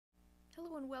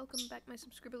Hello and welcome back my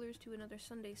subscribers to another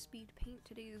Sunday Speed Paint.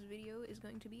 Today's video is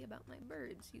going to be about my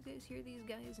birds. You guys hear these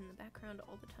guys in the background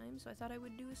all the time, so I thought I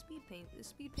would do a speed paint. The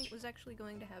speed paint was actually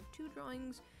going to have two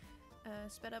drawings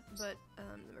sped up, but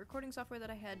the recording software that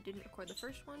I had didn't record the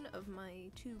first one of my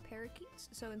two parakeets,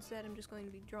 so instead I'm just going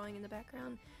to be drawing in the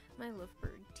background my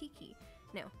lovebird, Tikki.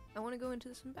 Now, I want to go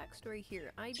into some backstory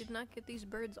here. I did not get these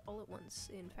birds all at once.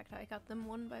 In fact, I got them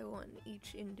one by one,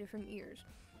 each in different years.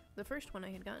 The first one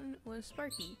I had gotten was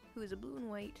Sparky, who is a blue and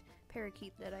white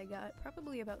parakeet that I got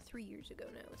probably about 3 years ago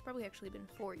now. It's probably actually been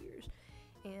 4 years.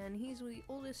 And he's the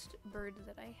oldest bird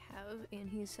that I have, and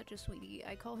he's such a sweetie.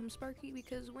 I call him Sparky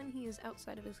because when he is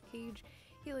outside of his cage,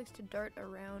 he likes to dart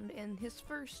around, and his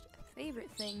first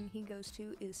favorite thing he goes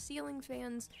to is ceiling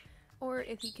fans, or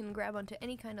if he can grab onto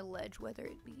any kind of ledge, whether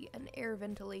it be an air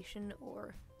ventilation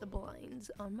or the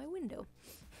blinds on my window.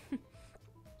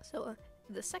 So,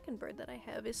 the second bird that I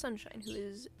have is Sunshine, who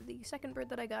is the second bird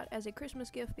that I got as a Christmas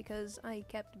gift because I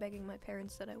kept begging my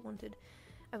parents that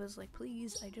I was like,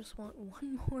 please, I just want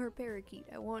one more parakeet.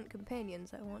 I want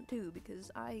companions, I want two,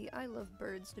 because I love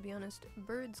birds, to be honest.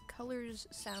 Birds, colors,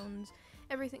 sounds,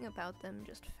 everything about them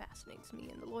just fascinates me,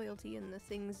 and the loyalty and the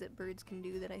things that birds can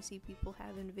do that I see people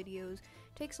have in videos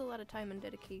takes a lot of time and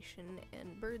dedication,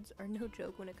 and birds are no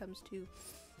joke when it comes to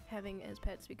having as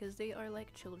pets because they are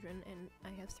like children, and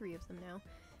I have 3 of them now.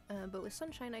 But with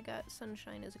Sunshine, I got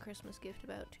Sunshine as a Christmas gift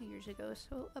about 2 years ago,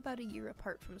 so about a year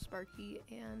apart from Sparky,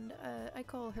 and I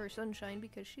call her Sunshine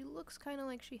because she looks kind of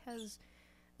like she has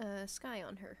sky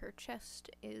on her. Her chest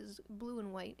is blue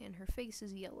and white, and her face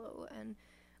is yellow, and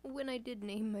when I did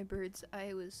name my birds,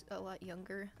 I was a lot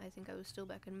younger. I think I was still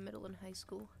back in middle and high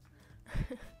school.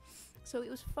 So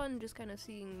it was fun just kind of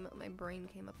seeing what my brain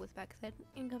came up with back then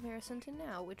in comparison to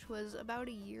now, which was about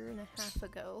a year and a half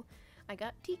ago. I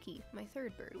got Tikki, my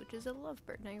third bird, which is a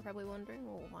lovebird. Now you're probably wondering,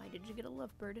 well, why did you get a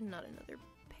lovebird and not another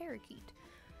parakeet?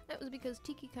 That was because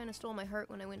Tikki kind of stole my heart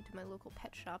when I went to my local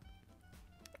pet shop.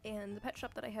 And the pet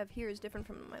shop that I have here is different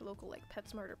from my local, like,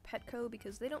 PetSmart or Petco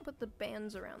because they don't put the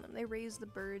bands around them. They raise the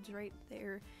birds right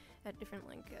there at different,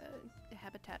 like,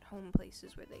 habitat home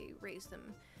places where they raise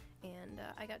them. And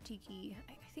I got Tikki.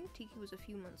 I think Tikki was a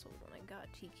few months old when I got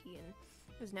Tikki, and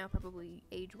is now probably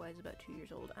age-wise about 2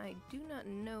 years old. I do not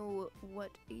know what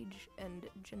age and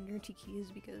gender Tikki is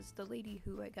because the lady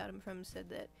who I got him from said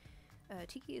that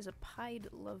Tikki is a pied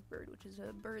lovebird, which is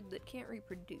a bird that can't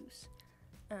reproduce.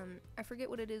 I forget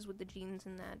what it is with the genes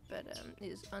in that, but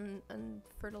is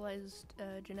unfertilized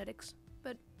genetics.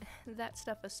 But that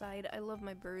stuff aside, I love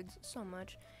my birds so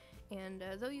much, and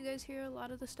though you guys hear a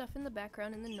lot of the stuff in the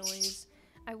background and the noise,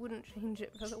 I wouldn't change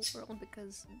it for the world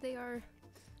because they're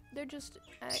just,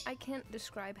 I can't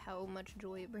describe how much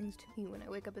joy it brings to me when I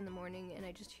wake up in the morning and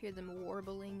I just hear them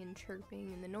warbling and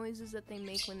chirping, and the noises that they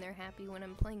make when they're happy when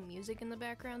I'm playing music in the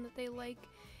background that they like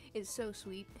is so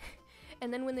sweet.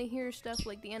 And then when they hear stuff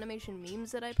like the animation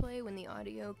memes that I play, when the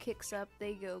audio kicks up,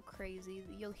 they go crazy.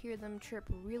 You'll hear them chirp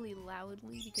really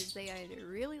loudly because they either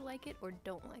really like it or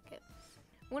don't like it.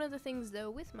 One of the things,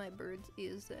 though, with my birds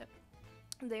is that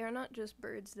they are not just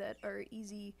birds that are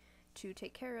easy to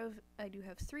take care of. I do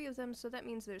have 3 of them, so that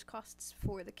means there's costs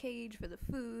for the cage, for the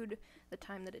food, the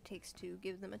time that it takes to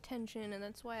give them attention, and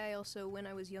that's why I also, when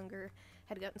I was younger,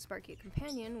 had gotten Sparky a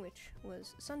companion, which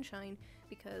was Sunshine,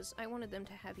 because I wanted them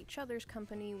to have each other's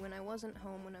company when I wasn't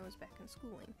home when I was back in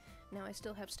schooling. Now I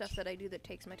still have stuff that I do that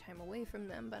takes my time away from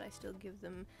them, but I still give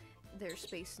them their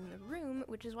space in the room,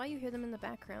 which is why you hear them in the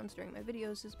backgrounds during my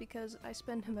videos, is because I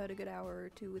spend about a good hour or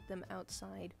 2 with them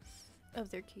outside of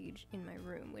their cage in my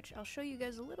room, which I'll show you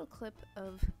guys a little clip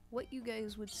of what you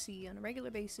guys would see on a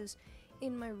regular basis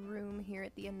in my room here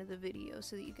at the end of the video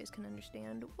so that you guys can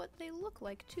understand what they look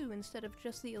like too, instead of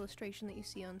just the illustration that you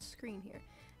see on screen here.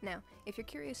 Now, if you're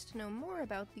curious to know more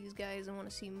about these guys and want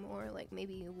to see more, like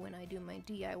maybe when I do my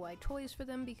DIY toys for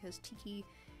them, because Tikki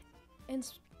and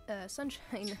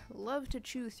Sunshine love to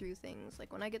chew through things.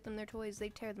 Like when I get them their toys, they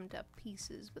tear them to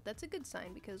pieces, but that's a good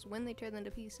sign because when they tear them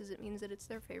to pieces, it means that it's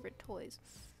their favorite toys.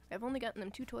 I've only gotten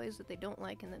them 2 toys that they don't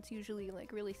like, and that's usually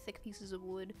like really thick pieces of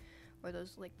wood or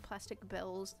those like plastic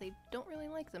bells. They don't really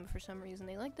like them for some reason.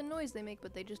 They like the noise they make,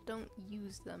 but they just don't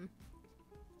use them.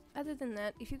 Other than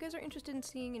that, if you guys are interested in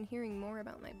seeing and hearing more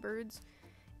about my birds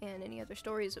and any other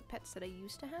stories of pets that I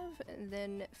used to have,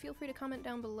 then feel free to comment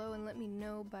down below and let me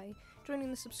know by joining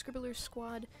the subscriber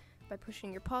squad, by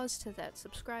pushing your paws to that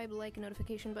subscribe, like, and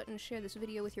notification button, share this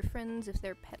video with your friends if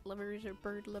they're pet lovers or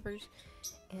bird lovers,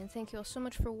 and thank you all so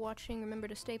much for watching. Remember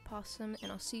to stay possum,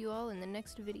 and I'll see you all in the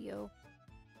next video.